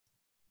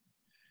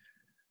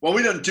Well,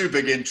 we don't do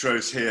big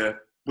intros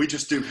here. We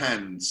just do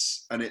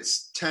hands. And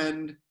it's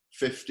 10,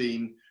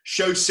 15,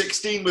 show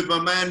 16 with my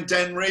man,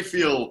 Dan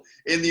Raphael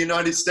in the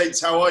United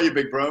States. How are you,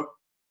 big bro?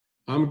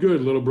 I'm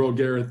good, little bro,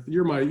 Gareth.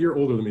 You're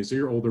older than me, so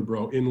you're older,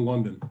 bro, in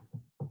London.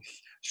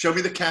 Show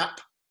me the cap.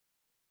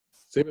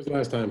 Same as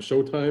last time.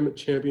 Showtime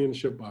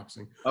Championship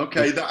Boxing.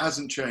 Okay, that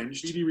hasn't changed.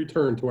 Speedy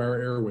return to our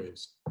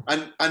airwaves.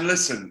 And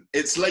listen,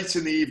 it's late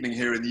in the evening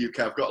here in the UK.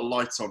 I've got a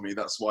light on me.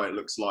 That's why it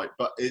looks light.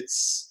 But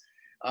it's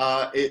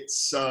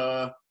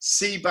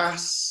sea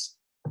bass,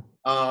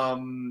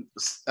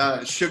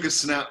 sugar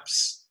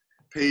snaps,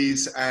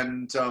 peas,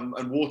 and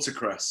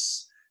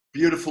watercress.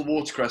 Beautiful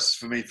watercress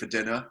for me for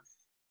dinner.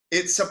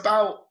 It's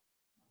about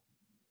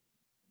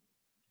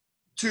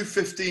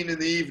 2:15 in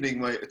the evening,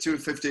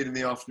 2:15 in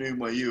the afternoon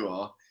where you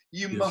are.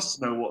 You Yes.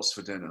 must know what's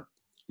for dinner.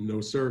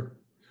 No, sir.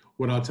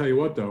 What I'll tell you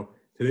what, though,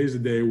 today's the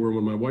day where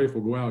when my wife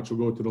will go out, she'll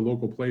go to the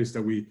local place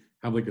that we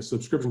have like a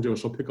subscription to.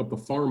 She'll pick up the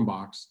farm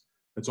box.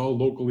 That's all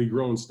locally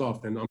grown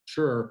stuff. And I'm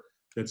sure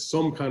that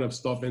some kind of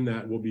stuff in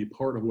that will be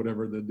part of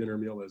whatever the dinner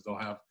meal is. They'll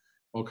have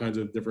all kinds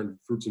of different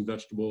fruits and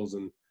vegetables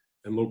and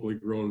locally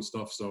grown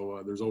stuff.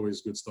 So there's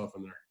always good stuff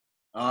in there.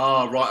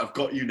 Ah, right. I've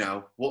got you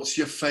now. What's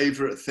your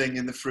favorite thing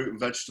in the fruit and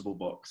vegetable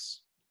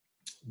box?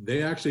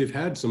 They actually have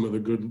had some of the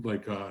good,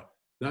 like, I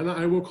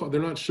will call,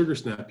 they're not sugar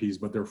snap peas,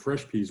 but they're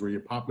fresh peas where you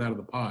pop them out of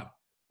the pod.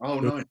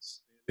 Oh,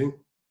 nice.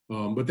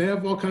 But they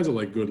have all kinds of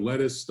like good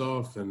lettuce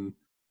stuff and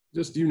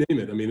just you name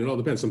it. I mean, it all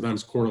depends.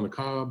 Sometimes corn on the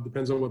cob,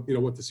 depends on what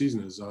the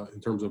season is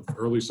in terms of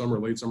early summer,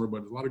 late summer,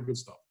 but a lot of good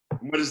stuff.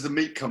 And where does the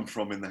meat come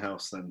from in the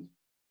house then?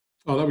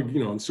 Oh, that would,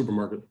 in the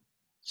supermarket.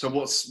 So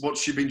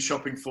what's she been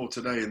shopping for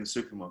today in the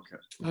supermarket?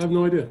 I have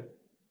no idea.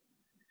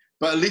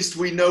 But at least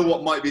we know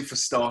what might be for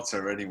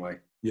starter anyway.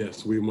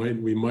 Yes, we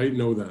might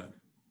know that.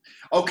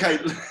 Okay,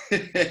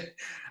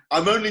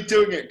 I'm only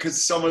doing it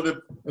because some of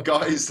the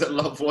guys that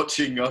love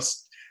watching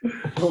us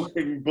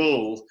talking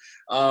bull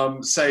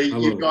say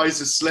you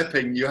guys are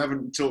slipping. You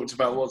haven't talked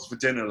about what's for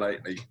dinner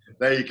lately.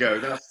 There you go.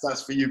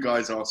 That's for you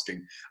guys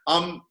asking.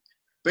 I've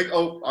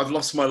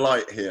lost my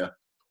light here.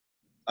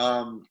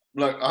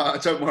 Look,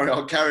 don't worry,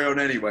 I'll carry on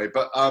anyway.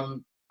 But I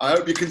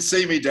hope you can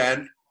see me,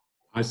 Dan.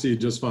 I see you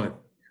just fine.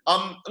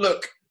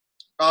 Look,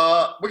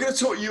 we're going to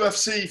talk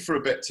UFC for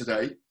a bit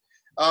today.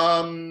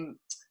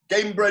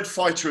 Game-bred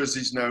fighter, as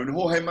he's known,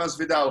 Jorge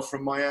Masvidal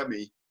from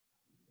Miami,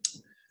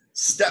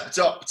 stepped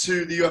up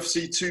to the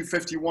UFC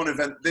 251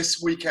 event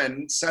this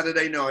weekend,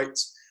 Saturday night,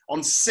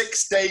 on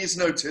 6 days'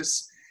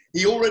 notice.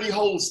 He already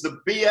holds the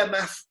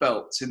BMF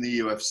belt in the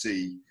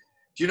UFC.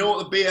 Do you know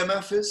what the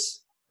BMF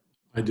is?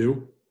 I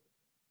do.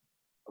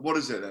 What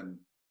is it then?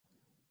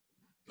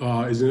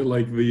 Isn't it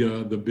like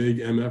the big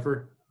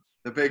MFer?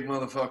 The big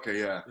motherfucker,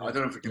 yeah. I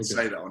don't know if we can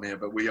say that on here,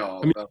 but we are.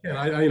 I mean,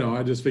 yeah,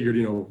 I just figured, I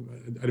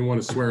didn't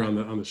want to swear on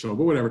the show,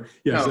 but whatever.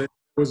 Yes, no. It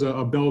was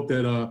a belt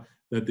that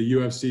the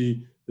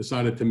UFC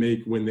decided to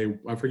make when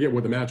I forget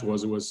what the match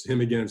was. It was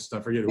him against,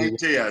 I forget who. Nate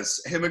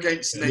Diaz. Him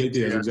against Nate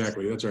Diaz.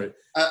 Exactly. That's right.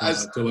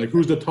 So like,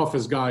 who's the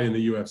toughest guy in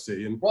the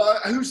UFC? And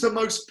who's the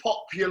most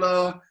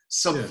popular,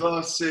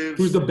 subversive? Yeah.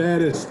 Who's the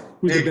baddest?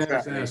 Who's the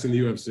baddest ass in the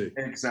UFC?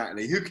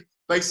 Exactly.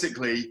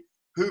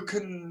 Who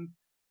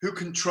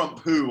can trump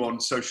who on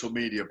social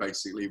media,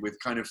 basically, with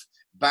kind of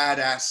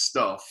badass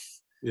stuff.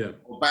 Yeah.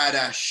 Or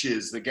badass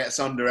shiz that gets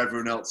under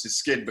everyone else's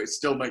skin, but it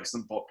still makes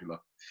them popular.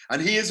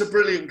 And he is a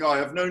brilliant guy.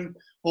 I've known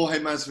Jorge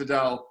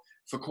Masvidal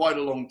for quite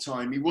a long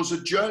time. He was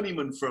a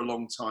journeyman for a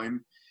long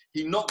time.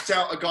 He knocked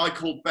out a guy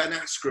called Ben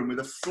Askren with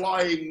a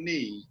flying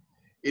knee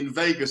in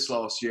Vegas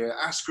last year.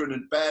 Askren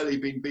had barely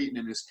been beaten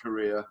in his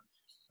career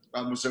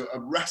and was a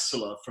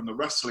wrestler from the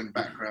wrestling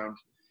background.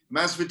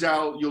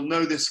 Masvidal, you'll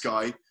know this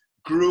guy,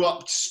 grew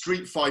up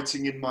street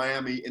fighting in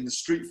Miami in the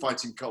street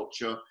fighting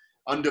culture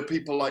under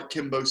people like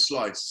Kimbo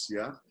Slice,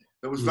 yeah?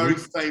 That was very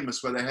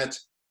famous where they had,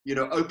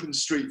 open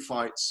street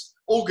fights,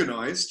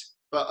 organized,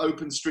 but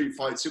open street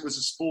fights. It was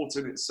a sport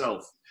in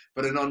itself,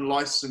 but an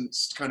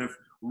unlicensed kind of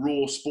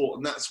raw sport,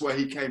 and that's where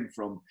he came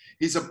from.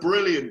 He's a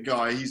brilliant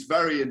guy. He's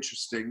very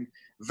interesting,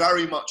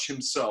 very much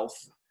himself.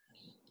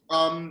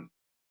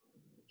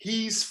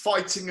 He's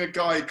fighting a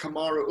guy,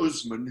 Kamaru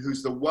Usman,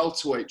 who's the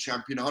welterweight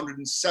champion,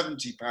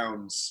 170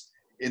 pounds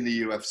in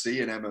the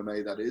UFC, in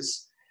MMA that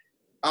is.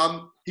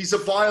 He's a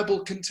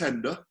viable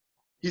contender.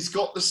 He's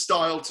got the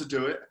style to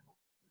do it.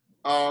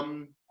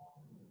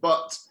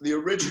 But the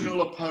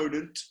original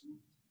opponent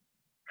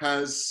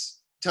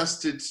has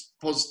tested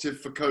positive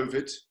for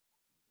COVID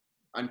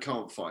and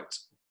can't fight.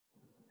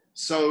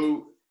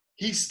 So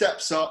he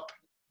steps up,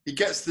 he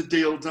gets the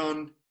deal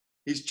done.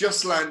 He's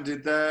just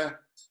landed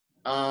there.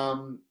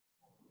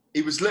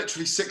 He was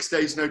literally 6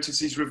 days' notice.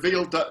 He's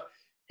revealed that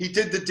he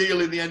did the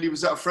deal in the end. He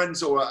was at a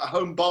friend's or at a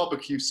home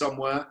barbecue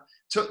somewhere,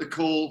 took the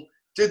call,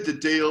 did the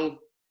deal,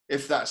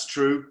 if that's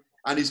true,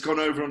 and he's gone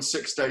over on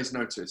 6 days'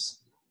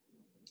 notice.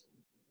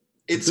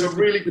 It's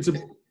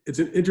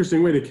an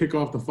interesting way to kick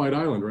off the Fight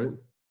Island, right?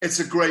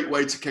 It's a great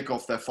way to kick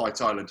off their Fight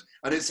Island.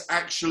 And it's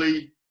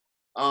actually,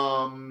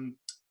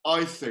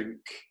 I think,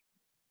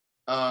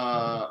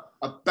 a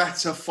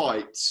better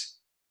fight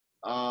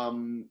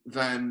than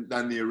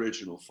the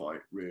original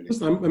fight, really.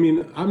 Listen, I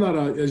mean, I'm not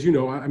as you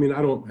know, I mean,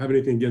 I don't have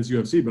anything against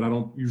UFC, but I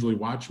don't usually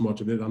watch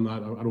much of it. I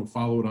don't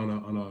follow it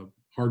on a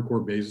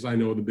hardcore basis. I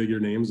know the bigger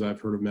names.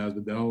 I've heard of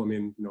Masvidal. I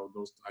mean, you know,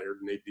 I heard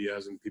Nate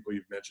Diaz and people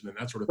you've mentioned and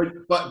that sort of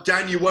thing. But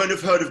Dan, you won't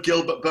have heard of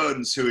Gilbert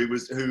Burns, I'll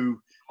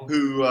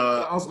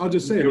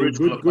just say, I mean,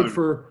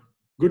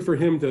 good for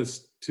him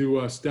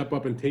to step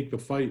up and take the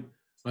fight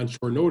on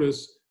short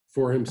notice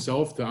for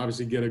himself to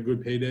obviously get a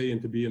good payday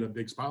and to be in a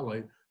big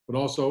spotlight, but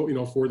also, you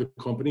know, for the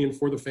company and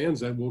for the fans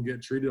that will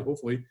get treated,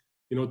 hopefully,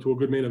 you know, to a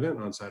good main event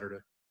on Saturday.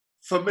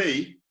 For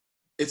me,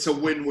 it's a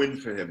win-win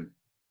for him.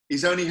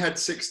 He's only had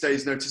 6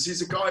 days notice.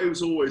 He's a guy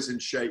who's always in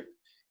shape.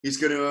 He's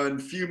going to earn a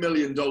few $1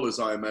 million,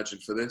 I imagine,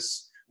 for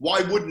this.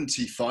 Why wouldn't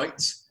he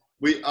fight?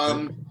 We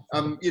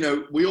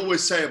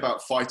always say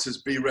about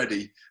fighters, be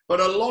ready. But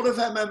a lot of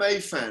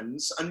MMA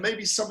fans, and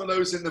maybe some of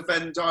those in the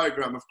Venn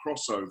diagram of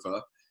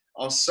crossover,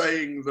 are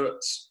saying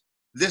that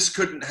this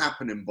couldn't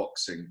happen in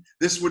boxing.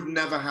 This would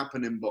never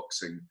happen in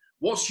boxing.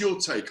 What's your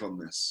take on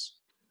this?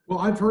 Well,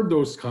 I've heard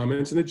those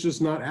comments, and it's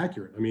just not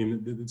accurate. I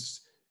mean,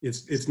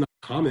 it's not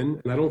common,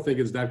 and I don't think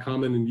it's that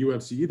common in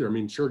UFC either. I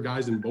mean, sure,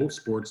 guys in both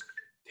sports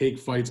take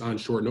fights on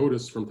short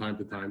notice from time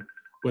to time,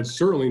 but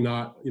certainly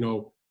not, you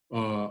know,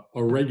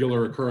 a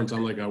regular occurrence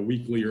on like a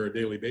weekly or a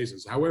daily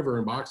basis. However,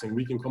 in boxing,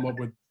 we can come up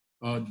with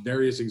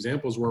various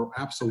examples where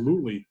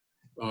absolutely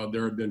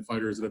there have been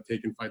fighters that have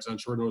taken fights on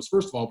short notice.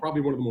 First of all,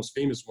 probably one of the most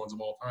famous ones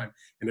of all time,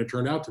 and it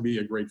turned out to be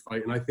a great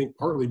fight. And I think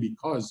partly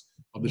because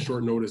of the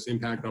short notice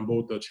impact on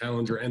both the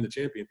challenger and the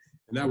champion.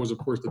 And that was, of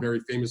course, the very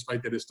famous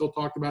fight that is still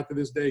talked about to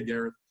this day,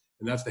 Gareth.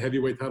 And that's the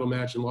heavyweight title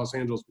match in Los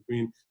Angeles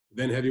between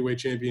then heavyweight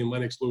champion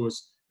Lennox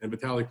Lewis and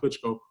Vitaly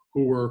Klitschko,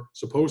 who were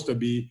supposed to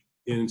be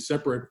in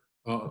separate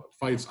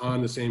fights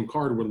on the same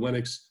card, with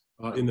Lennox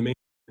in the main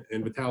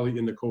and Vitaly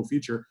in the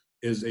co-feature,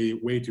 is a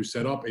way to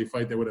set up a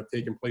fight that would have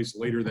taken place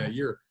later that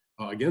year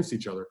against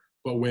each other.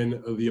 But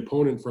when the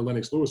opponent for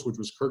Lennox Lewis, which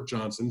was Kirk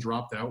Johnson,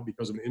 dropped out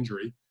because of an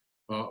injury,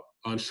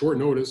 on short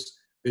notice,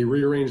 they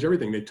rearranged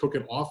everything. They took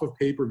it off of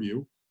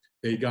pay-per-view.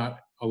 They got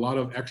a lot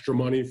of extra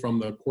money from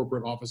the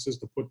corporate offices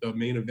to put the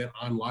main event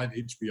on live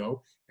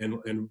HBO. And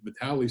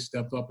Vitaly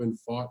stepped up and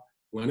fought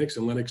Lennox,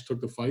 and Lennox took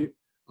the fight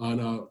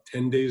on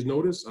 10 days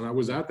notice. And I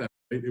was at that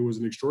fight. It was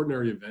an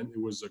extraordinary event. It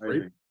was a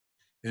great,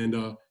 and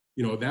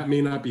you know, that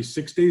may not be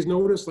 6 days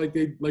notice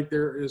like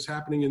there is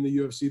happening in the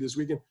UFC this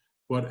weekend,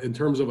 but in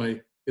terms of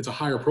it's a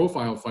higher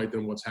profile fight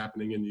than what's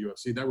happening in the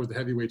UFC. That was the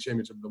heavyweight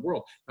championship of the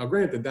world. Now,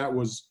 granted,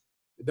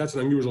 that's an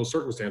unusual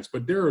circumstance,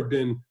 but there have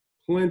been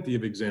plenty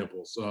of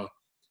examples.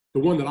 The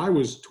one that I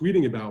was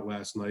tweeting about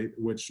last night,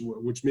 which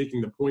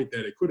making the point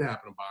that it could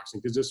happen in boxing,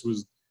 because this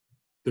was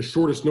the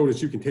shortest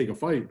notice you can take a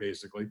fight,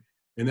 basically.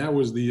 And that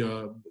was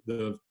the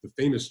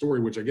famous story,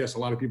 which I guess a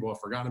lot of people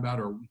have forgotten about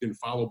or didn't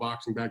follow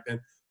boxing back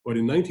then. But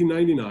in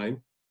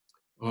 1999,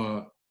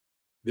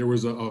 there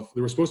was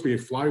supposed to be a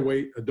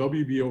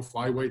WBO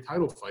flyweight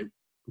title fight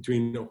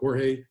between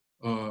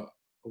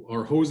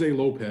Jose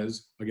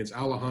Lopez against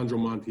Alejandro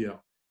Montiel.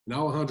 And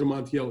Alejandro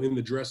Montiel, in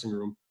the dressing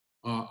room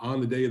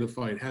on the day of the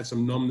fight, had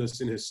some numbness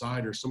in his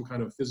side or some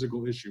kind of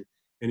physical issue,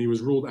 and he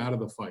was ruled out of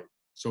the fight.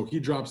 So he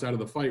drops out of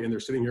the fight, and they're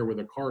sitting here with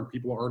a card.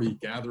 People are already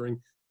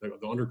gathering. The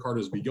undercard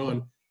has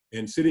begun,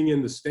 and sitting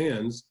in the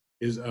stands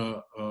is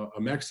a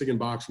Mexican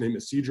boxer named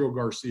Isidro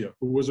Garcia,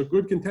 who was a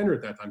good contender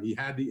at that time. He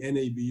had the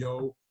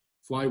NABO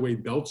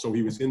flyweight belt, so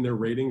he was in their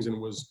ratings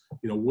and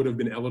would have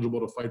been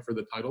eligible to fight for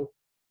the title.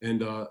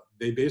 And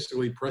they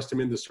basically pressed him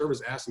into service,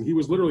 asked him. He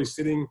was literally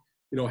sitting,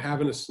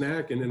 having a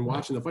snack and then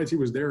watching the fights. He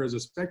was there as a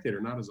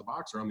spectator, not as a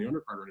boxer on the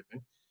undercard or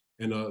anything.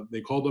 And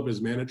they called up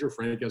his manager,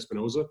 Frank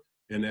Espinoza,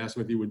 and asked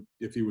him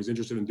if he was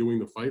interested in doing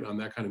the fight on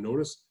that kind of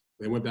notice.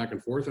 They went back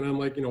and forth, and on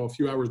a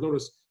few hours'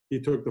 notice, he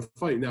took the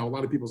fight. Now, a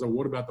lot of people say,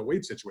 what about the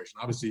weight situation?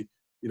 Obviously,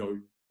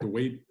 the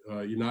weight,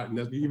 you're not,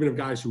 even if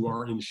guys who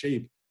are in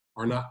shape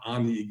are not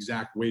on the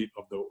exact weight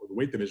of the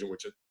weight division,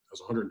 which is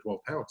 112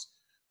 pounds.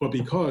 But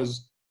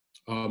because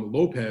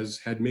Lopez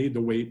had made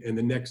the weight, and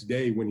the next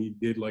day when he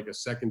did like a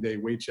second day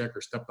weight check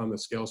or stepped on the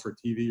scales for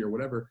TV or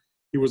whatever,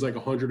 he was like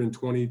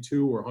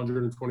 122 or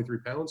 123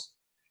 pounds.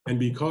 And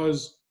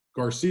because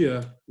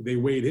Garcia, they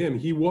weighed him,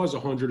 he was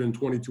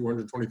 122,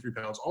 123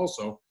 pounds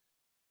also.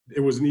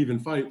 It was an even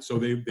fight, so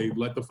they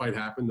let the fight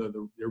happen.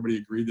 Everybody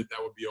agreed that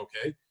would be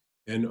okay.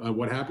 And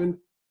what happened?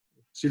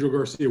 Isidro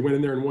Garcia went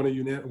in there and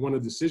won a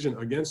decision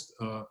against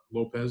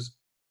Lopez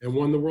and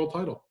won the world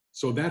title.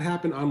 So that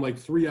happened on like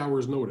 3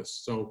 hours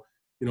notice. So,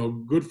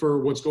 good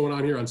for what's going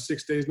on here on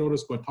 6 days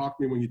notice, but talk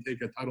to me when you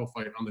take a title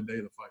fight on the day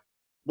of the fight.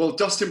 Well,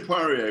 Dustin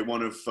Poirier,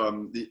 one of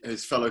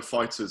his fellow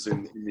fighters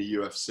in the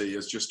UFC,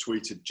 has just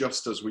tweeted,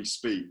 just as we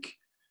speak,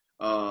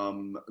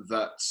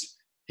 that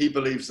he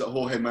believes that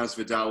Jorge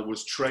Masvidal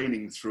was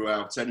training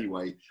throughout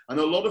anyway. And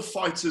a lot of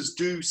fighters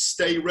do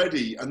stay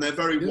ready, and they're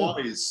very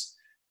wise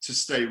to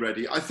stay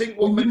ready. I think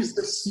what makes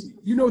this...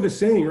 You know the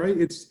saying, right?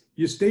 It's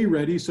you stay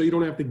ready so you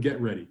don't have to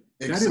get ready.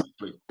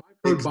 Exactly.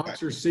 I've heard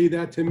boxers say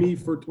that to me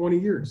for 20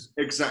 years.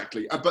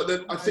 Exactly. But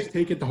then I think...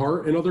 take it to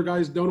heart, and other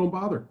guys don't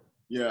bother.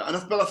 Yeah,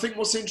 but I think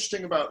what's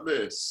interesting about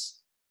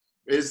this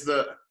is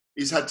that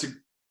he's had to,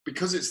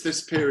 because it's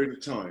this period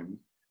of time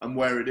and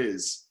where it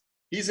is,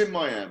 he's in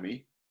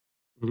Miami.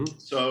 Mm-hmm.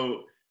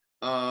 So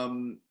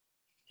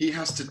he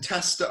has to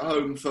test at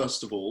home,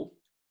 first of all.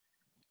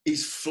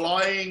 He's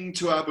flying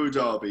to Abu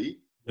Dhabi,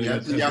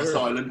 to Yas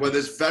Island, where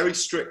there's very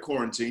strict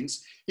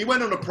quarantines. He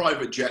went on a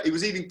private jet. He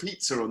was eating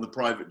pizza on the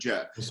private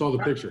jet. I saw the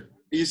picture.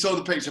 You saw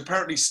the picture.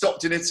 Apparently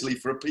stopped in Italy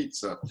for a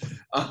pizza.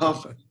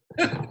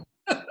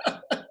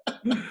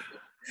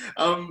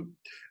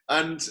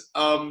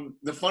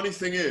 The funny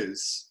thing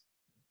is,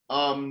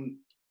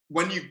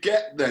 when you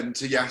get then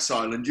to Yas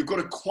Island, you've got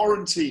to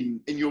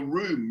quarantine in your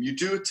room. You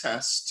do a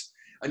test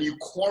and you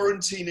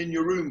quarantine in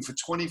your room for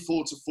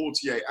 24 to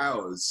 48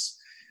 hours.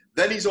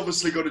 Then he's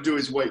obviously got to do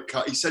his weight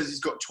cut. He says he's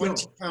got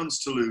 20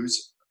 pounds to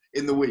lose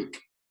in the week.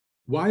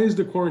 Why is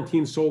the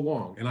quarantine so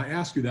long? And I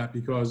ask you that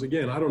because,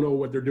 again, I don't know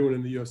what they're doing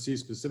in the UFC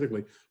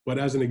specifically, but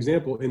as an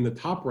example, in the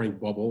top rank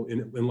bubble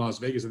in Las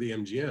Vegas at the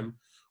MGM,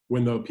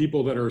 when the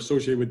people that are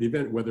associated with the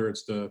event, whether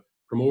it's the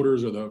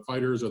promoters or the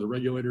fighters or the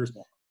regulators,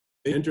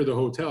 they enter the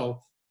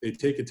hotel, they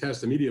take a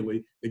test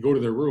immediately, they go to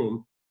their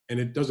room, and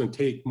it doesn't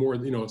take more,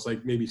 it's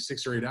like maybe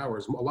 6 or 8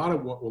 hours. A lot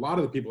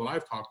of the people that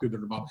I've talked to,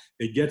 they're about,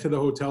 they get to the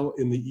hotel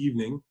in the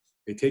evening,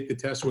 they take the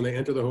test when they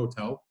enter the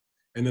hotel,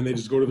 and then they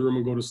just go to the room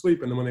and go to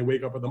sleep. And then when they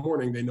wake up in the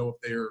morning, they know if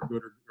they are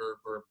good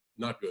or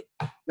not good.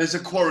 There's a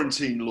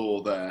quarantine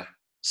law there.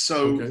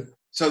 So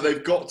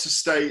they've got to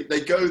stay,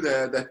 they go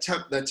there,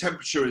 their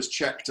temperature is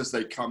checked as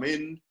they come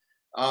in.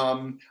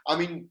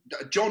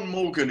 John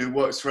Morgan, who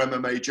works for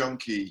MMA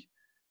Junkie,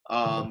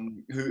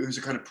 who's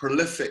a kind of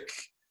prolific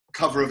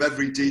cover of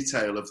every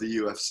detail of the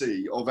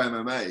UFC, of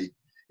MMA.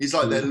 He's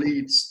like their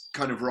lead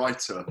kind of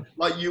writer,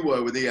 like you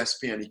were with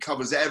ESPN. He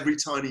covers every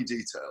tiny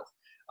detail.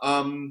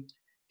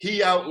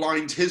 He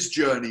outlined his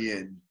journey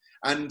in,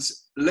 and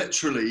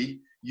literally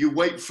you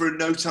wait for a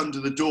note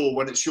under the door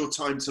when it's your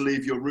time to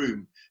leave your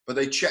room, but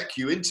they check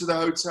you into the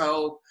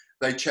hotel,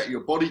 they check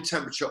your body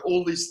temperature,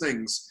 all these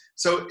things.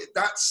 So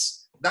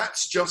that's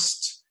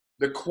just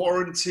the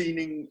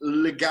quarantining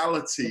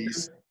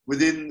legalities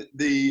within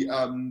the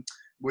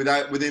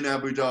within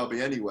Abu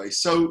Dhabi anyway.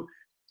 So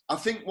I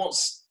think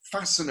what's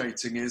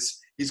fascinating is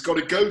he's got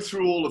to go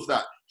through all of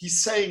that.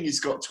 He's saying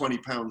he's got 20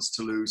 pounds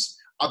to lose.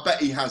 I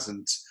bet he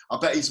hasn't. I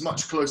bet he's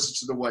much closer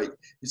to the weight.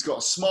 He's got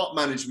a smart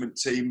management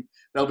team.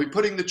 They'll be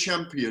putting the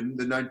champion,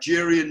 the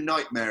Nigerian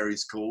Nightmare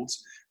he's called,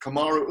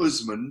 Kamaru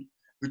Usman,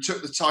 who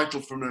took the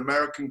title from an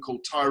American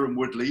called Tyron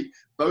Woodley,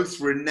 both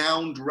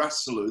renowned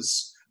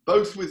wrestlers,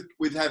 both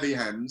with heavy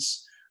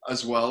hands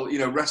as well,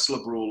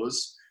 wrestler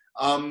brawlers.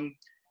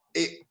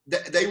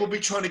 They will be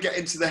trying to get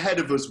into the head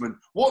of Usman.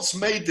 What's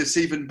made this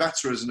even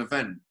better as an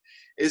event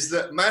is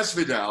that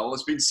Masvidal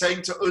has been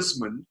saying to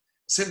Usman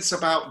since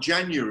about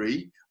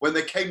January, when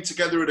they came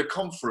together at a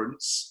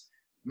conference,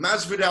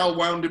 Masvidal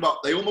wound him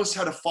up. They almost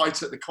had a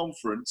fight at the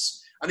conference,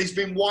 and he's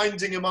been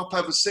winding him up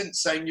ever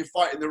since, saying, you're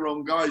fighting the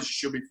wrong guys, you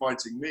should be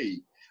fighting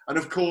me. And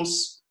of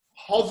course,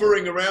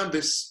 hovering around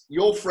this,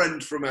 your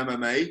friend from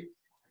MMA,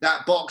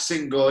 that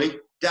boxing guy,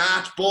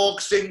 Conor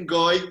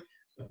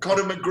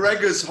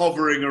McGregor's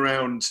hovering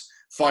around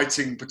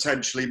fighting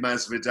potentially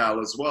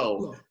Masvidal as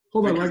well.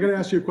 Hold on, I got to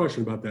ask you a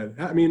question about that.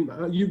 I mean,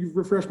 you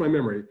refreshed my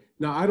memory.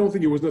 Now, I don't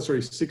think it was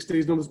necessarily 6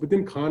 days notice, but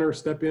didn't Conor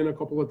step in a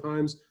couple of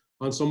times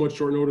on somewhat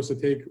short notice to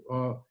take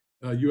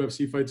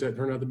UFC fights that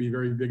turned out to be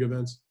very big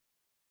events?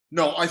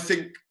 No, I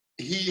think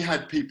he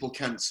had people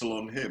cancel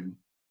on him.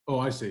 Oh,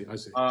 I see.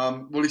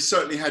 Well, he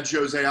certainly had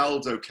Jose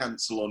Aldo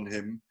cancel on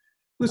him.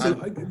 Listen,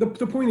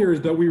 the point here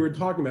is that we were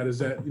talking about is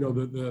that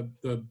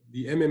the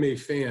MMA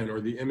fan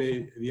or the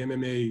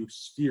MMA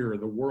sphere,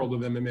 the world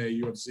of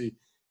MMA, UFC,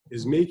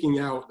 is making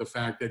out the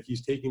fact that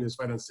he's taking this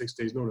fight on 6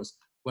 days notice,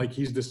 like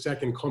he's the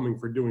second coming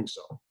for doing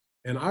so.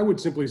 And I would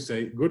simply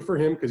say, good for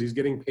him because he's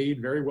getting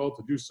paid very well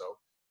to do so.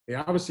 He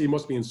obviously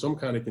must be in some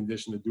kind of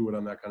condition to do it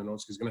on that kind of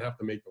notice because he's going to have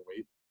to make the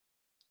weight.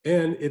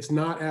 And it's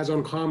not as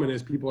uncommon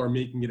as people are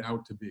making it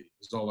out to be,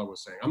 is all I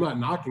was saying. I'm not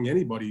knocking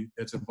anybody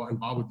that's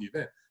involved with the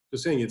event.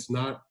 Just saying it's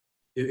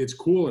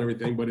cool and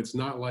everything, but it's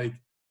not like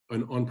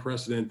an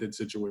unprecedented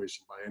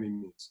situation by any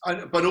means.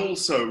 But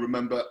also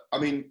remember, I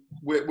mean,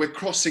 we're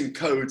crossing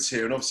codes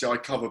here, and obviously I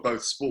cover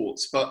both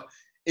sports, but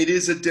it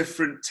is a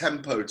different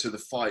tempo to the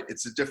fight.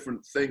 It's a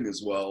different thing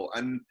as well.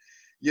 And,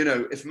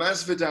 if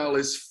Masvidal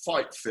is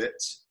fight fit,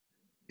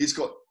 he's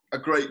got a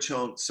great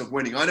chance of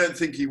winning. I don't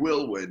think he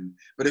will win,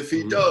 but if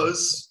he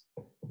does,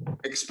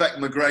 expect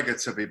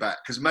McGregor to be back,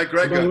 because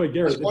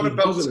McGregor has won a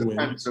belt at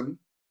Phantom,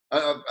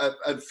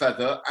 at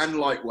feather and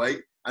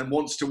lightweight, and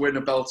wants to win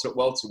a belt at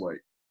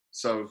welterweight.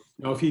 So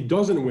now, if he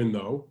doesn't win,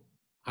 though,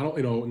 I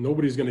don't.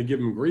 Nobody's going to give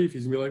him grief.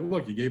 He's going to be like,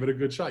 "Look, you gave it a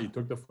good shot. You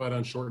took the fight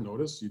on short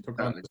notice. You took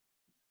on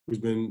who's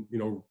been,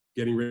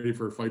 getting ready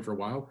for a fight for a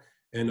while.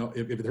 And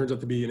if it turns out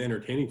to be an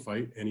entertaining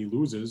fight and he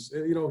loses,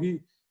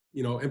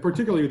 and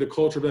particularly the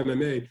culture of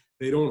MMA,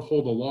 they don't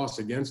hold a loss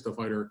against the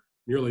fighter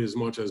nearly as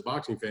much as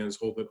boxing fans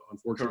hold it,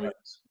 unfortunately.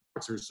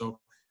 Boxers. So,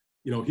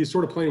 he's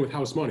sort of playing with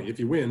house money. If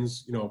he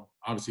wins,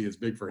 obviously it's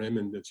big for him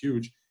and it's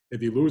huge.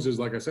 if he loses,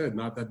 like I said,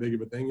 not that big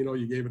of a thing. You know,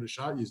 you gave it a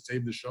shot, you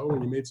saved the show,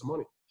 and you made some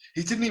money.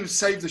 He didn't even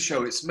save the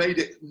show. It's made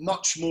it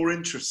much more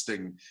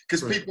interesting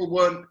because Right. people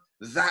weren't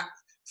that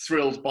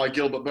thrilled by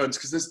Gilbert Burns,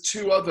 because there's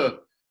two other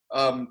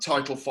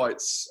title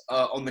fights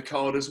on the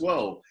card as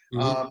well.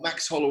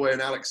 Max Holloway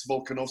and Alex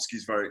Volkanovski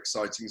is very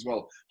exciting as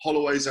well.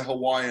 Holloway's a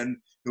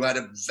Hawaiian who had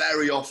a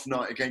very off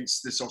night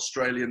against this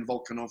Australian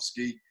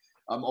Volkanovski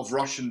of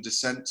Russian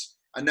descent,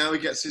 and now he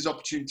gets his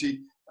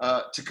opportunity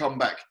to come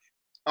back.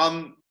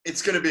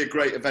 It's going to be a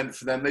great event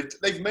for them.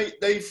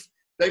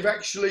 They've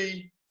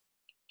actually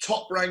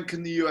top rank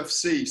in the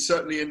UFC,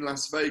 certainly in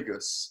Las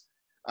Vegas.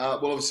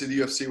 Well, obviously the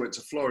UFC went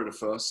to Florida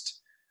first.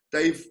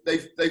 They've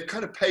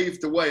kind of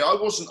paved the way.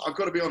 I've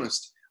got to be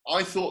honest,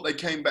 I thought they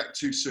came back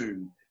too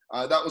soon.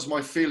 That was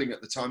my feeling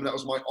at the time. That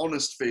was my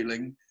honest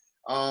feeling.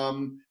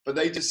 But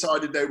they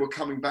decided they were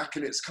coming back,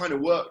 and it's kind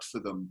of worked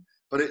for them.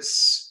 But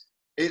it's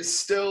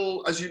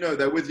still, as you know,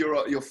 they're with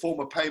your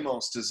former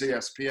paymasters,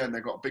 ESPN.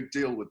 They've got a big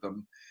deal with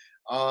them.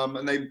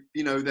 And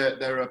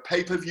they're a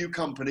pay-per-view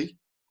company.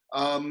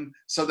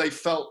 So they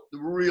felt the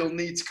real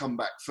need to come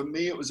back. For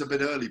me, it was a bit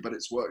early, but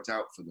it's worked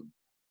out for them.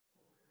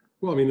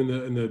 Well, I mean,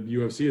 in the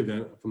UFC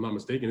event, if I'm not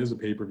mistaken, is a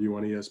pay-per-view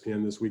on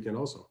ESPN this weekend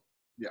also.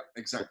 Yeah,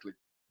 exactly.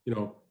 You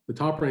know, the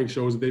top ranked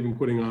shows that they've been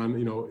putting on,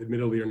 you know,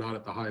 admittedly are not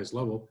at the highest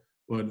level,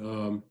 but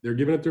they're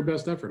giving it their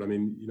best effort. I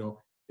mean, you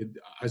know,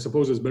 I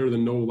suppose it's better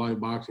than no live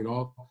boxing at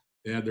all.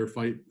 They had their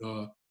fight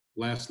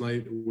last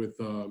night with,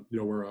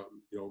 where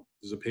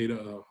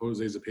Zepeda,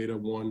 Jose Zepeda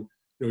won. You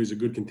know, he's a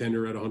good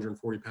contender at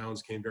 140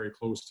 pounds, came very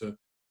close to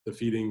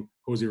defeating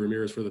Jose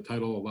Ramirez for the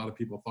title. A lot of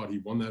people thought he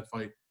won that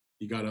fight.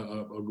 He got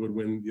a good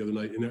win the other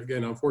night. And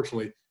again,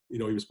 unfortunately, you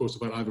know, he was supposed to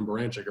fight Ivan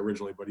Baranchyk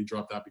originally, but he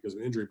dropped out because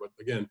of an injury. But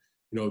again,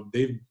 you know,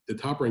 the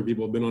top ranked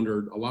people have been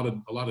under a lot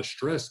of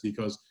stress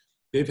because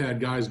they've had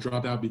guys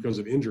drop out because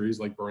of injuries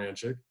like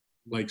Baranchyk,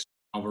 like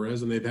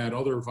Alvarez, and they've had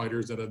other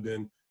fighters that have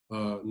been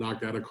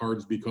knocked out of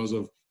cards because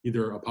of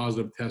either a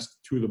positive test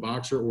to the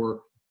boxer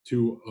or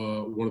to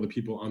one of the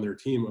people on their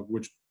team, at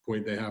which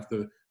point they have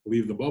to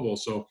leave the bubble.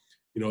 So,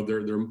 you know,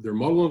 they're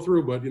muddling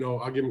through, but, you know,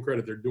 I'll give them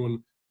credit. They're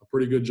doing a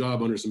pretty good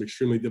job under some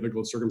extremely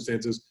difficult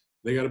circumstances.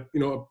 They got a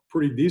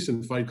pretty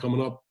decent fight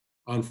coming up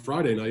on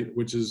Friday night,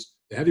 which is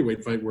the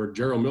heavyweight fight where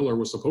Jarrell Miller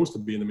was supposed to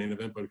be in the main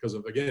event, but because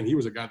of, again, he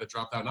was a guy that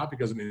dropped out, not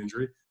because of an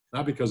injury,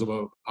 not because of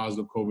a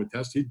positive COVID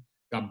test. He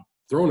got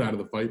thrown out of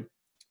the fight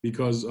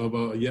because of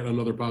yet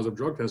another positive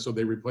drug test. So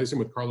they replaced him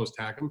with Carlos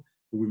Takam,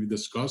 who we've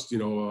discussed, you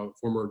know, a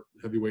former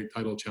heavyweight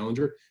title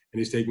challenger, and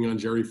he's taking on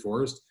Jerry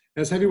Forrest.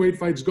 As heavyweight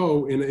fights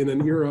go, in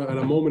an era, at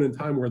a moment in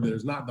time where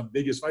there's not the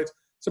biggest fights,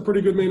 it's a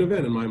pretty good main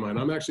event in my mind.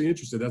 I'm actually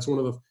interested. That's one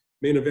of the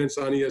main events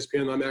on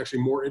ESPN. I'm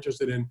actually more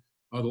interested in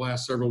the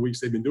last several weeks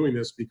they've been doing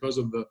this because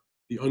of the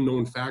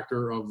unknown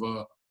factor of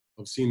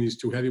seeing these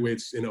two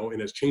heavyweights, you know,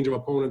 in a change of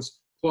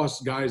opponents,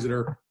 plus guys that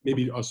are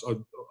maybe a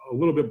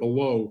little bit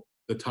below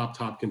the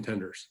top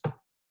contenders.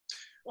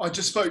 I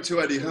just spoke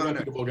to Eddie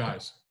Hearn.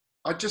 Guys.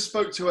 I just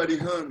spoke to Eddie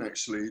Hearn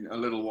actually a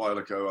little while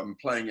ago. I'm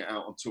playing it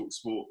out on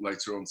TalkSport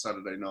later on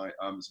Saturday night.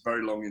 It's a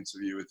very long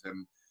interview with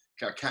him.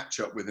 A catch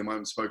up with him. I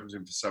haven't spoken to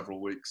him for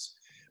several weeks,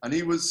 and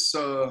he was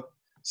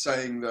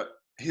saying that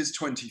his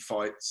 20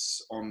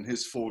 fights on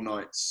his 4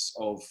 nights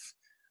of,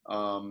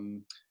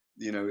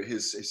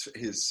 his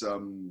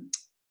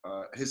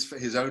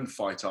own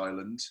fight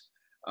island.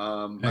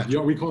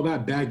 We call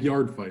that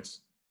backyard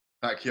fights.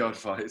 Backyard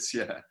fights,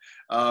 yeah.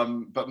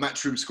 But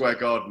Matchroom Square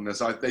Garden,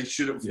 they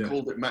should have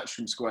called it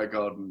Matchroom Square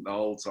Garden the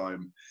whole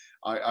time.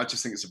 I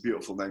just think it's a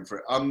beautiful name for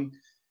it.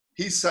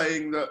 He's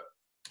saying that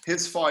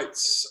his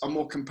fights are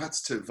more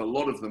competitive. A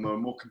lot of them are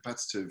more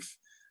competitive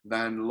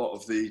than a lot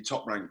of the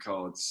top-ranked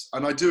cards.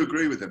 And I do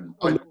agree with him.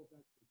 But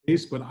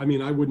I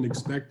mean, I wouldn't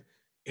expect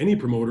any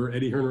promoter,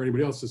 Eddie Hearn or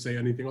anybody else, to say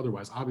anything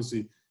otherwise.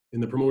 Obviously, in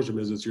the promotion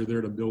business, you're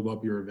there to build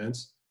up your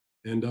events.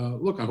 And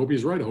look, I hope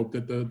he's right. I hope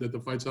that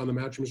the fights on the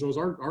Matchroom shows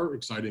are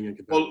exciting and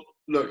competitive.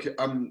 Well, look,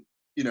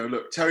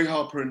 Terry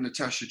Harper and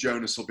Natasha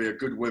Jonas will be a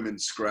good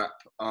women's scrap.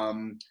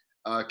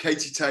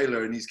 Katie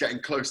Taylor, and he's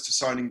getting close to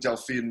signing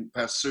Delphine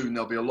Pass soon.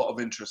 There'll be a lot of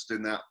interest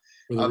in that.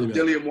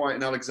 Dillian White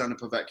and Alexander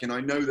Povetkin.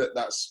 I know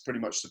that's pretty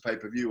much the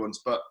pay-per-view ones,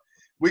 but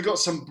we got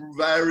some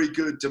very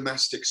good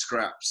domestic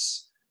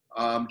scraps.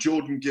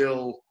 Jordan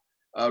Gill,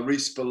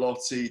 Reece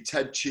Bellotti,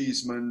 Ted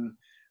Cheeseman,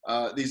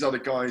 these other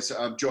guys,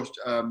 Sam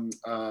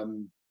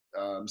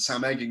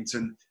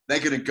Eggington. They're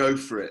going to go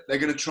for it. They're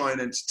going to try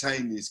and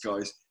entertain these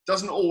guys.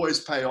 Doesn't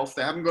always pay off.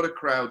 They haven't got a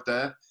crowd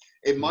there.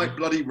 It might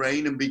bloody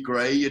rain and be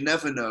grey. You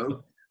never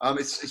know.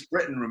 It's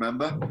Britain,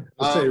 remember?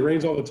 It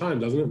rains all the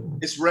time, doesn't it?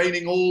 It's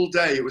raining all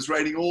day. It was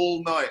raining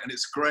all night, and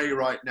it's grey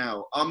right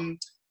now.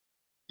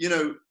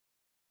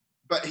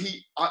 But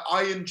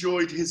I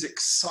enjoyed his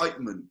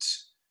excitement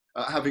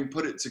having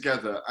put it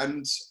together.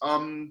 And,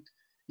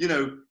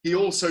 he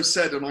also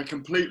said, and I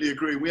completely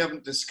agree, we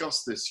haven't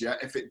discussed this yet,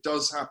 if it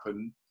does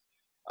happen,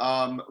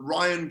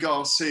 Ryan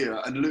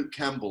Garcia and Luke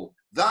Campbell,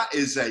 that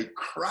is a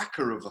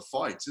cracker of a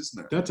fight,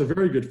 isn't it? That's a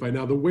very good fight.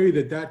 Now, the way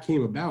that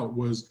came about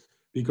was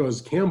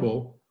because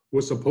Campbell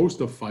was supposed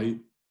to fight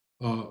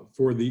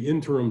for the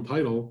interim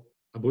title,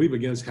 I believe,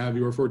 against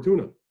Javier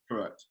Fortuna.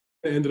 Correct.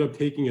 They ended up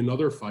taking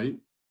another fight,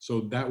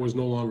 so that was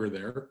no longer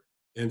there.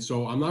 And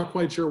so I'm not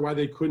quite sure why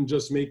they couldn't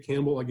just make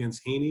Campbell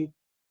against Haney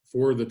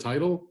for the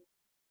title.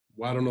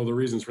 Well, I don't know the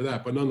reasons for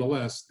that, but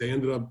nonetheless, they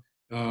ended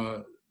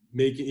up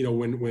making, you know,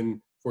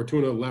 when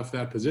Fortuna left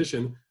that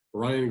position,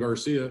 Ryan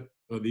Garcia,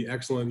 the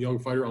excellent young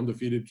fighter,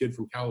 undefeated kid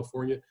from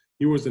California,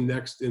 he was the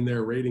next in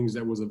their ratings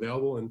that was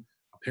available and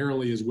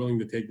apparently is willing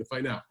to take the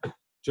fight. Now,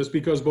 just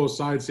because both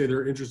sides say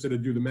they're interested to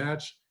do the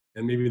match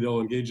and maybe they'll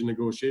engage in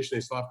negotiation,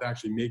 they still have to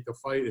actually make the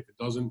fight. If it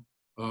doesn't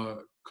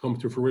come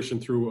to fruition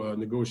through a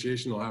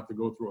negotiation, they'll have to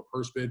go through a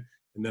purse bid.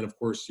 And then, of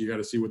course, you got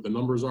to see what the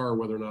numbers are,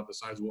 whether or not the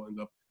sides will end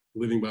up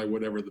living by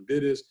whatever the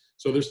bid is.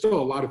 So there's still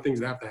a lot of things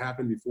that have to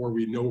happen before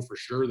we know for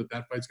sure that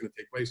that fight's going to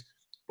take place.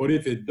 But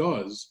if it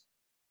does,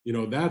 you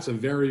know, that's a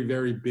very,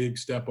 very big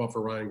step up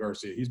for Ryan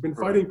Garcia. He's been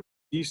fighting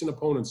decent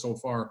opponents so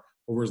far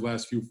over his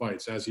last few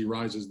fights as he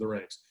rises the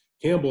ranks.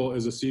 Campbell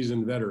is a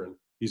seasoned veteran.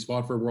 He's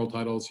fought for world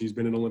titles. He's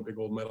been in Olympic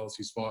gold medals.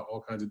 He's fought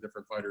all kinds of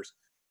different fighters.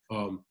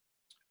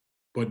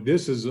 But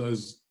this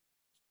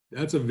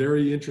that's a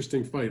very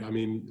interesting fight. I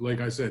mean, like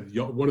I said,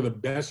 one of the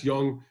best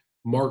young,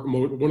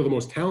 one of the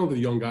most talented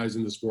young guys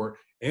in the sport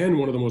and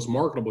one of the most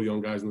marketable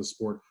young guys in the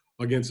sport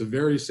against a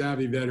very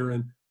savvy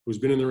veteran who's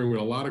been in the ring with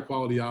a lot of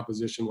quality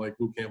opposition like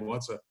Luke Campbell. I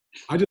just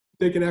think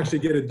they can actually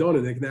get it done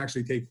and it can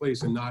actually take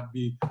place and not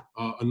be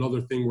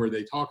another thing where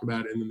they talk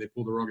about it and then they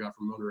pull the rug out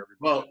from under everybody.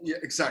 Well, yeah,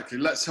 exactly.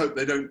 Let's hope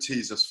they don't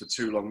tease us for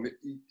too long.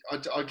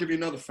 I'll give you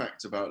another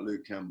fact about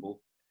Luke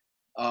Campbell.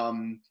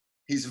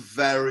 He's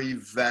very,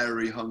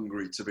 very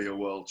hungry to be a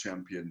world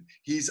champion.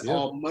 He's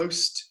our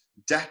most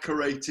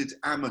decorated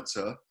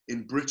amateur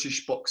in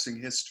British boxing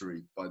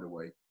history, by the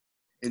way,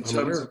 in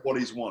terms of what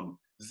he's won.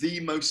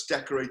 The most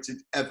decorated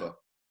ever.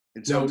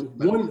 In terms of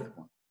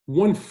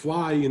one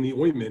fly in the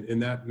ointment in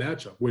that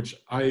matchup, which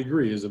I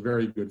agree is a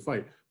very good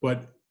fight.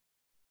 But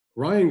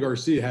Ryan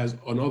Garcia has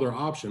another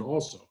option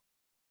also.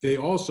 They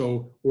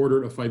also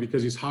ordered a fight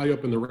because he's high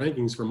up in the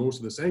rankings for most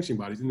of the sanctioning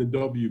bodies. In the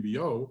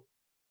WBO,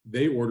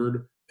 they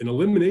ordered an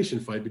elimination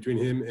fight between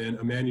him and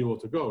Emmanuel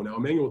Tagoe. Now,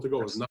 Emmanuel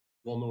Tagoe is not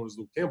well known as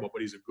Luke Campbell,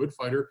 but he's a good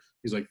fighter.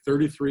 He's like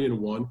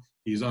 33-1.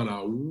 He's on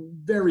a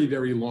very,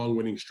 very long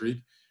winning streak.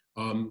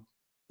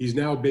 He's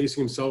now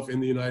basing himself in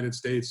the United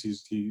States.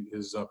 His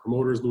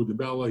promoter is Lou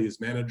DiBella. His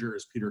manager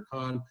is Peter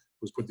Kahn,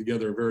 who's put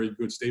together a very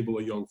good stable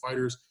of young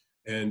fighters.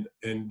 And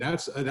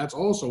that's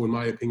also, in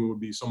my opinion, would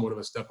be somewhat of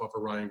a step up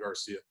for Ryan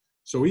Garcia.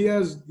 So he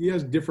has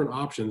different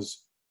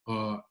options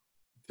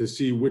to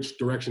see which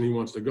direction he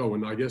wants to go,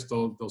 and I guess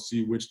they'll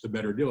see which the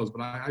better deal is.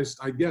 But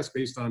I guess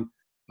based on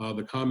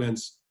the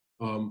comments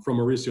from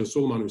Mauricio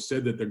Suleiman, who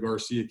said that the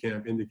Garcia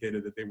camp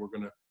indicated that they were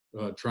going to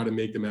try to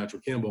make the match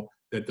with Campbell,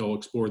 that they'll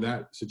explore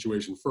that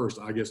situation first.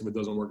 I guess if it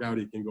doesn't work out,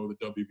 he can go the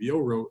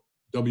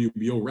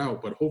WBO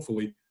route, but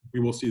hopefully we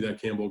will see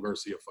that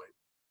Campbell-Garcia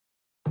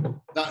fight.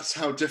 That's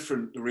how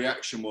different the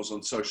reaction was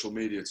on social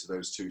media to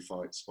those two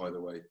fights, by the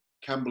way.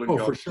 Campbell and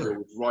Garcia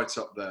was right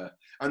up there.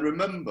 And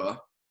remember,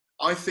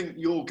 I think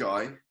your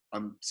guy,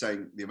 I'm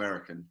saying the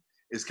American,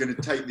 is going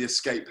to take the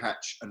escape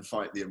hatch and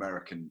fight the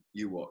American.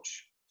 You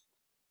watch.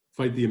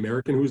 Fight the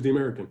American? Who's the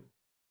American?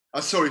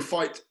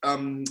 Fight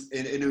in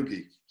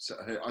Inugi. So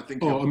I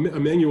think.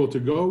 Emmanuel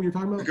Tagoe, you're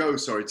talking about?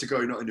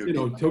 Tagoe, not Inugi. You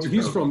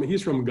know,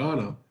 he's from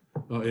Ghana,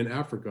 in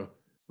Africa.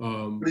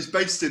 But he's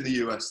based in the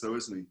US, though,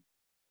 isn't he?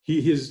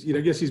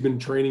 I guess he's been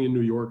training in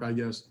New York, I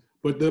guess.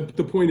 But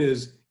the point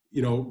is,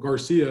 you know,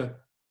 Garcia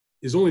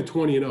is only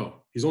 20-0.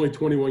 He's only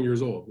 21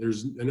 years old.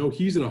 I know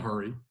he's in a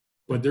hurry,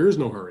 but there is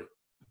no hurry.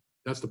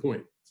 That's the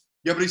point.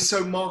 Yeah, but he's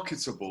so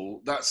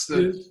marketable.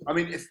 I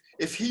mean,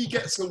 if he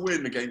gets a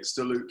win against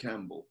a Luke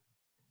Campbell,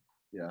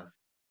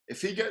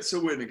 if he gets a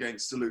win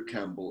against a Luke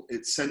Campbell,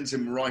 it sends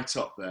him right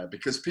up there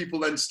because people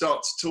then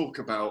start to talk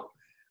about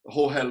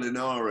Jorge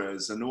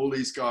Linares and all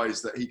these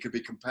guys that he could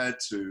be compared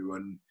to.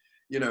 And,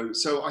 you know,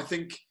 so I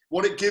think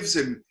what it gives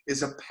him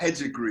is a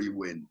pedigree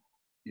win,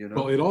 you know.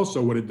 Well, it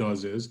also, what it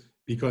does is,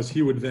 because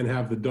he would then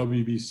have the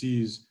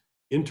WBC's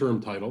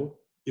interim title,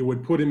 it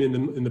would put him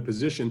in the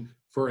position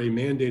for a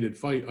mandated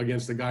fight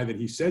against the guy that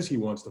he says he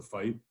wants to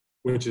fight,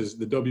 which is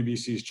the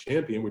WBC's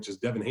champion, which is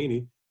Devin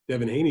Haney.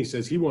 Devin Haney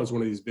says he wants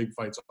one of these big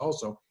fights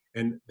also.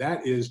 And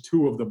that is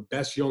two of the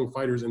best young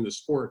fighters in the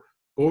sport,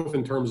 both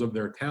in terms of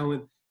their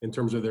talent, in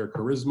terms of their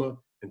charisma,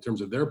 in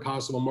terms of their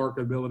possible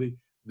marketability.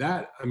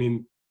 I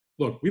mean,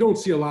 look, we don't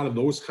see a lot of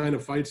those kind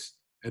of fights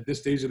at this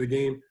stage of the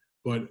game,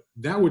 but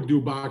that would do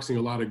boxing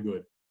a lot of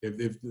good.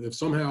 If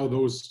somehow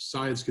those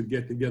sides could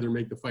get together and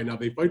make the fight. Now,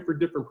 they fight for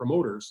different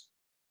promoters,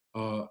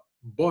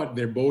 but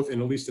they're both,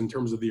 and at least in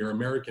terms of their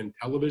American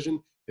television,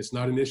 it's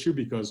not an issue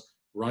because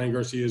Ryan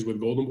Garcia is with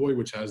Golden Boy,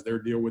 which has their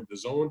deal with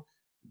DAZN.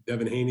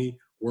 Devin Haney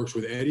works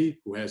with Eddie,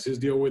 who has his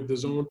deal with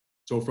DAZN.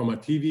 So from a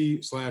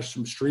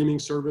TV/streaming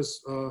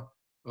service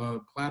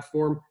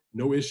platform,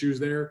 no issues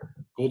there.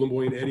 Golden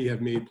Boy and Eddie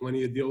have made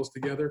plenty of deals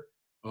together.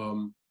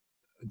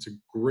 It's a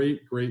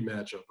great, great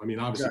matchup. I mean,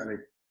 obviously,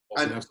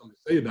 I have something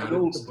to say about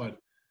it, but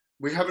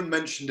we haven't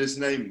mentioned his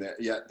name there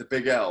yet, the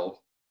Big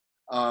L.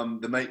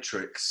 the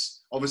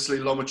Matrix, obviously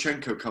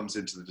Lomachenko comes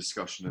into the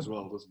discussion as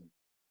well, doesn't he?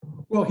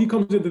 Well, he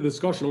comes into the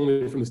discussion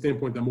only from the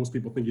standpoint that most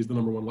people think he's the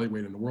 #1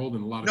 lightweight in the world,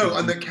 and a lot of no,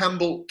 and then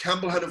Campbell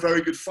had a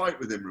very good fight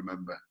with him.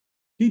 Remember?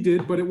 He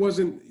did, but it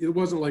wasn't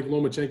like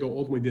Lomachenko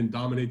ultimately didn't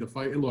dominate the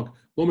fight. And look,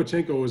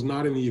 Lomachenko is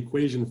not in the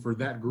equation for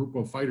that group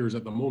of fighters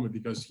at the moment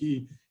because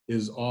he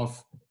is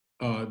off.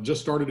 Just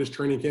started his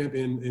training camp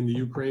in the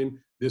Ukraine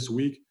this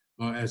week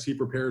as he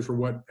prepares for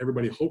what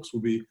everybody hopes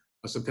will be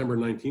a September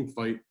 19th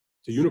fight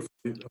to unify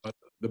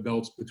the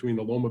belts between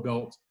the Loma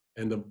belt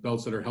and the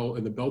belts that are held,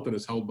 and the belt that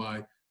is held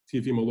by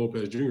Teofimo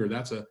Lopez Jr.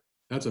 That's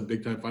a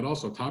big time fight.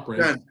 Also, Top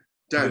Rank.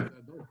 Dan,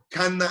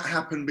 can that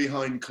happen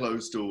behind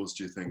closed doors?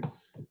 Do you think?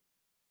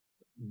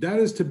 That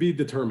is to be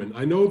determined.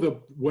 I know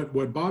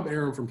what Bob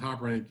Arum from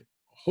Top Rank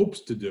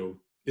hopes to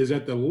do is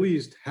at the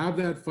least have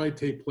that fight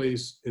take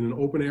place in an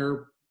open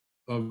air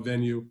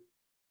venue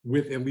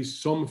with at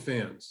least some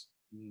fans.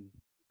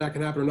 That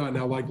can happen or not.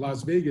 Now, like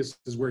Las Vegas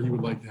is where he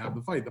would like to have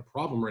the fight. The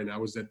problem right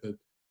now is that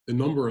the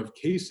number of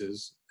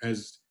cases,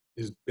 as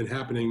has been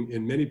happening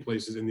in many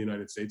places in the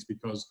United States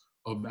because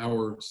of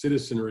our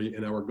citizenry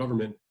and our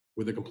government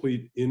with a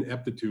complete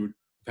ineptitude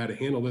of how to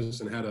handle this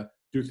and how to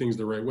do things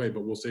the right way,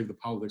 but we'll save the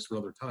politics for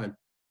another time.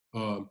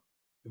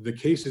 The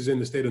cases in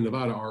the state of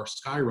Nevada are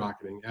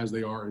skyrocketing as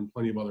they are in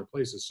plenty of other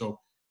places. So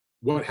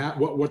what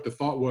the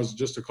thought was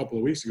just a couple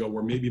of weeks ago,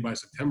 where maybe by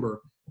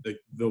September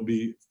there'll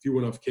be few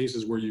enough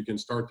cases where you can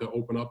start to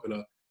open up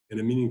in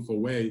a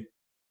meaningful way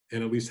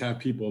and at least have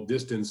people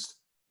distanced,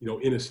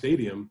 in a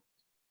stadium.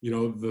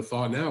 The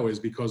thought now is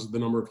because the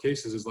number of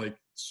cases is like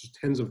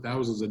tens of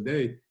thousands a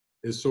day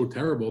is so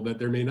terrible that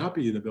there may not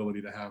be an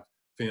ability to have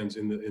fans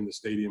in the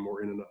stadium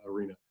or in an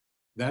arena.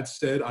 That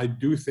said, I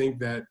do think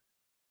that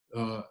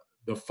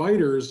the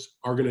fighters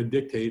are going to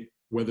dictate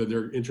whether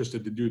they're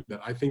interested to do that.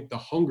 I think the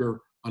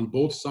hunger on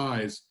both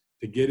sides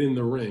to get in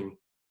the ring,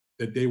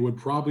 that they would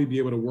probably be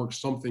able to work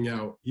something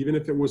out, even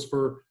if it was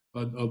for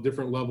a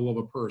different level of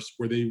a purse,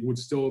 where they would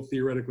still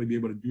theoretically be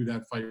able to do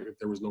that fight if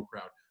there was no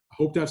crowd. I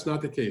hope that's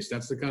not the case.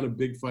 That's the kind of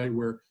big fight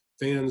where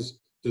fans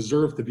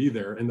deserve to be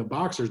there, and the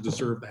boxers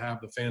deserve to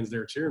have the fans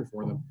there cheering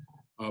for them.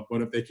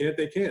 But if they can't,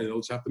 they can't. They'll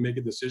just have to make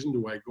a decision.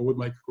 Do I go with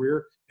my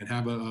career and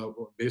have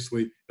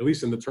basically, at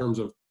least in the terms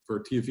of,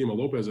 for Teofimo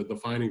Lopez, a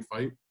defining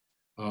fight?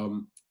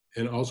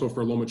 And also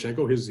for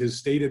Lomachenko, his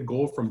stated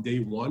goal from day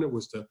one, it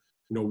was to,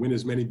 win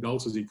as many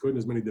belts as he could, and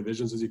as many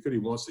divisions as he could. He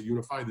wants to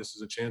unify. This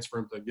is a chance for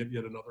him to get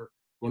yet another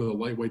one of the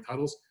lightweight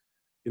titles.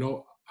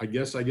 I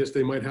guess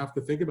they might have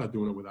to think about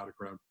doing it without a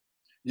crowd.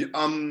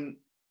 Yeah,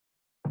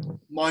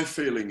 my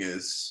feeling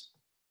is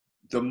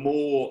the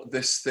more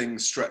this thing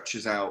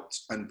stretches out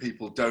and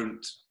people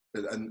don't,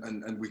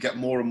 and we get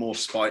more and more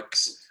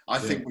spikes, I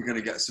think we're going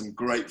to get some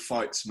great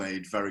fights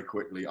made very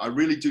quickly. I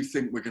really do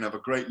think we're going to have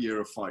a great year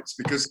of fights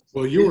because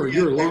you're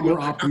a lot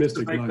more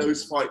optimistic to make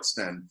those fights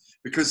then,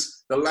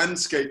 because the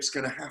landscape's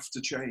going to have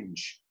to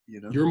change.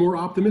 You're more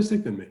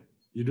optimistic than me.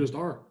 You just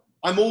are.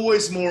 I'm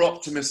always more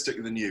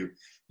optimistic than you.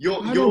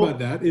 I know about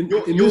that. In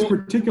this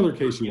particular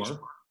case, you are.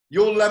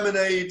 You're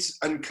lemonade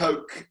and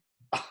Coke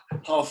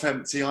half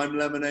empty. I'm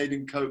lemonade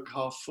and Coke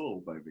half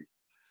full, baby.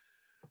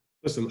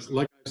 Listen,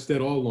 like I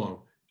said all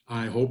along,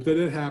 I hope that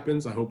it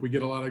happens. I hope we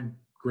get a lot of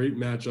great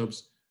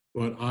matchups,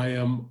 but I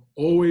am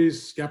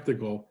always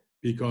skeptical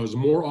because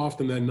more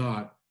often than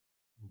not,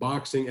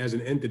 boxing as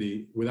an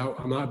entity,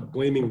 I'm not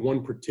blaming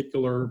one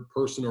particular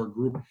person or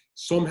group,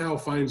 somehow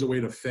finds a way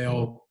to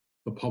fail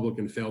the public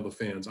and fail the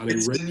fans.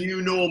 It's the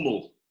new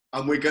normal.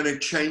 And we're going to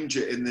change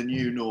it in the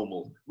new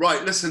normal.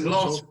 Right, listen,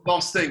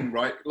 last thing,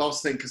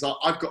 because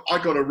I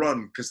got to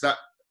run because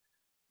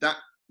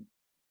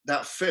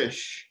that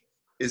fish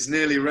is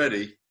nearly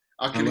ready.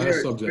 I can hear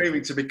it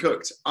screaming to be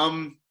cooked.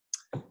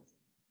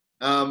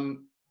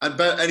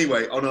 But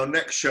anyway, on our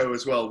next show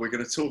as well, we're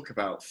going to talk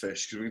about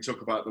fish because we're going to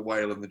talk about the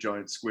whale and the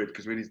giant squid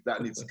because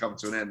that needs to come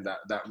to an end,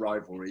 that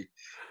rivalry.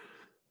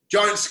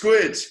 Giant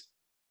squid.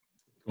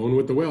 Going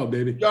with the whale,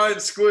 baby.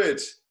 Giant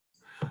squid.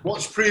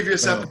 Watch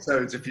previous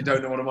episodes if you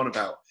don't know what I'm on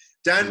about.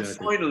 Dan,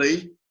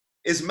 finally,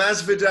 is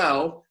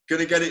Masvidal going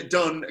to get it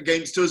done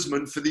against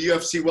Usman for the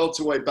UFC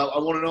welterweight belt? I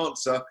want an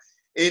answer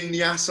in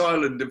Yas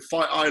Island and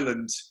Fight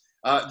Island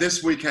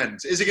this weekend.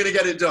 Is he going to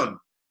get it done?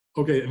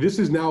 Okay, this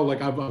is now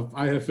like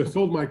I have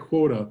fulfilled my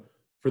quota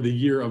for the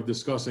year of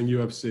discussing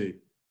UFC.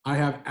 I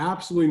have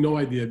absolutely no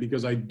idea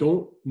because I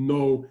don't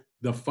know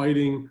the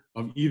fighting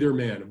of either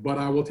man. But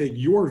I will take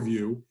your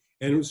view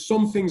and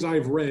some things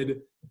I've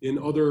read in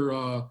other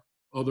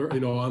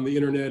on the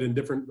internet and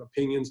different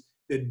opinions.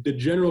 The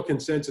general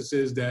consensus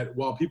is that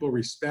while people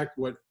respect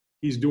what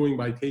he's doing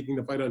by taking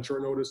the fight on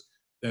short notice,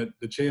 that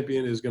the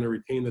champion is going to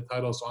retain the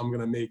title. So I'm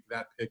going to make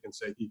that pick and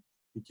say he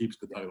keeps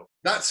the title.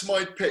 That's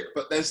my pick,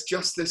 but there's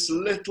just this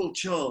little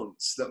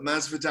chance that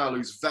Masvidal,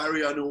 who's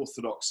very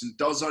unorthodox and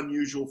does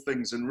unusual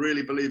things and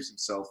really believes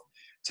himself,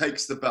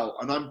 takes the belt.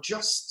 And I'm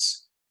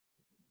just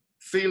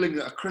feeling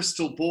that a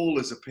crystal ball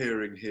is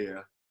appearing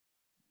here.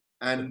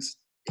 And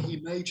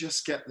he may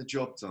just get the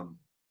job done.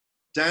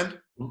 Dan?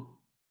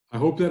 I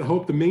hope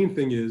the main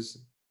thing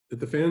is that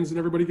the fans and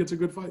everybody gets a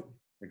good fight.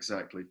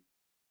 Exactly.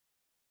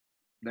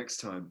 Next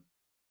time.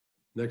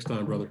 Next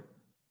time, brother.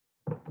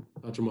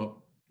 Touch 'em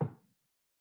up.